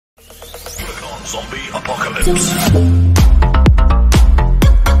Zombie apocalypse.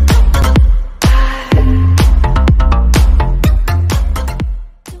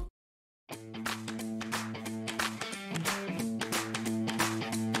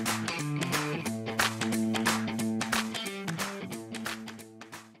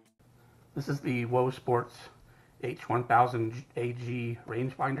 This is the WOSPORTS H-101 AG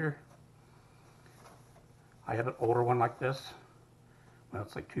Rangefinder. I have an older one like this. Well,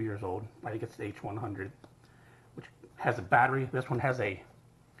 it's like 2 years old. I think it's the H-100, which has a battery. This one has a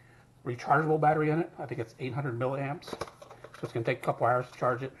rechargeable battery in it. I think it's 800 milliamps. So it's going to take a couple hours to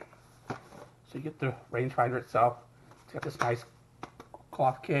charge it. So you get the rangefinder itself. It's got this nice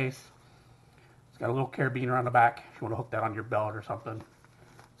cloth case. It's got a little carabiner on the back if you want to hook that on your belt or something.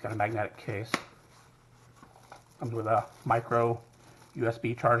 It's got a magnetic case. Comes with a micro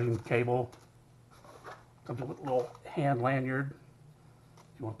USB charging cable. Comes with a little hand lanyard.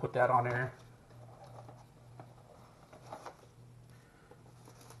 You want to put that on there.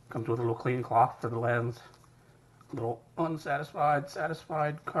 Comes with a little cleaning cloth for the lens. A little unsatisfied,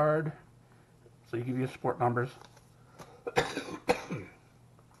 satisfied card. So you give you support numbers.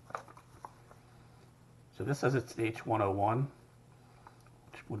 So this says it's the H-101,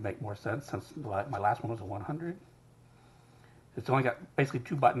 which would make more sense since my last one was a 100. It's only got basically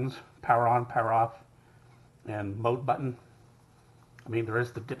two buttons, power on, power off, and mode button. I mean, there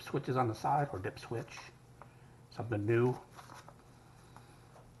is the dip switches on the side, or dip switch, something new.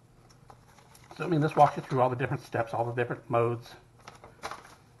 So I mean, this walks you through all the different steps, all the different modes.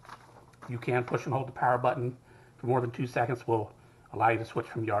 You can push and hold the power button for more than 2 seconds, will allow you to switch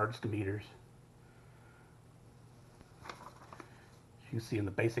from yards to meters. You can see in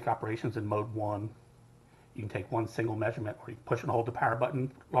the basic operations in mode 1, you can take one single measurement, or you can push and hold the power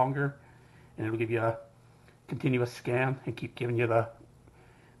button longer, and it'll give you a continuous scan and keep giving you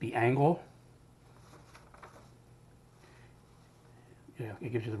the angle. Yeah,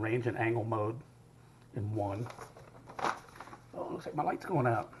 it gives you the range and angle mode in 1. Oh, it looks like my light's going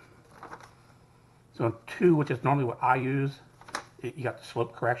out. So in 2, which is normally what I use, you got the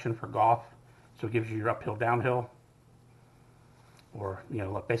slope correction for golf, so it gives you your uphill, downhill. Or, you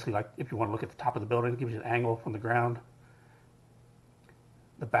know, basically like if you want to look at the top of the building, it gives you an angle from the ground.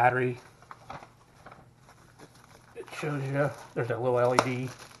 The battery, it shows you, there's that little LED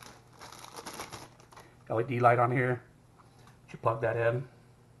light on here. You plug that in,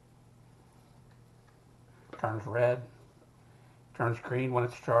 turns red, turns green when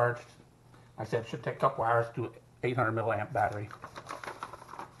it's charged. Like I said, it should take a couple hours to do an 800 milliamp battery.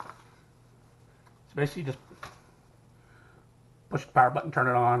 So basically just push the power button, turn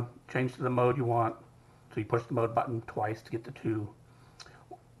it on, change to the mode you want. So you push the mode button twice to get to 2.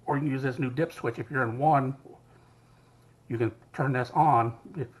 Or you can use this new dip switch. If you're in 1, you can turn this on.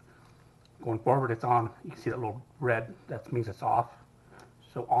 If going forward it's on, you can see that little red, that means it's off.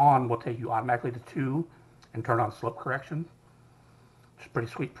 So on will take you automatically to 2 and turn on slope correction. Which is pretty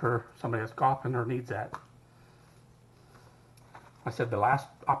sweet for somebody that's golfing or needs that. I said the last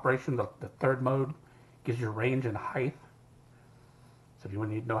operation, the third mode, gives you range and height. So if you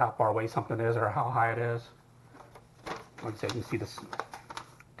need to know how far away something is or how high it is, like I said, you can see this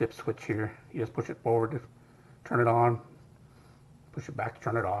dip switch here. You just push it forward to turn it on, push it back to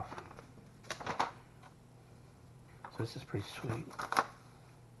turn it off. So this is pretty sweet.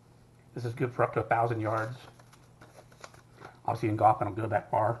 This is good for up to 1,000 yards. Obviously in golf I don't go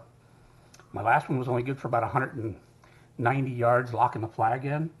that far. My last one was only good for about 190 yards locking the flag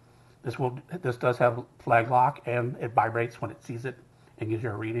in. This does have flag lock, and it vibrates when it sees it and gives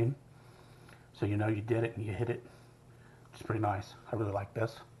you a reading. So you know you did it and you hit it. It's pretty nice. I really like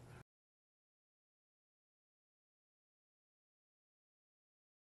this.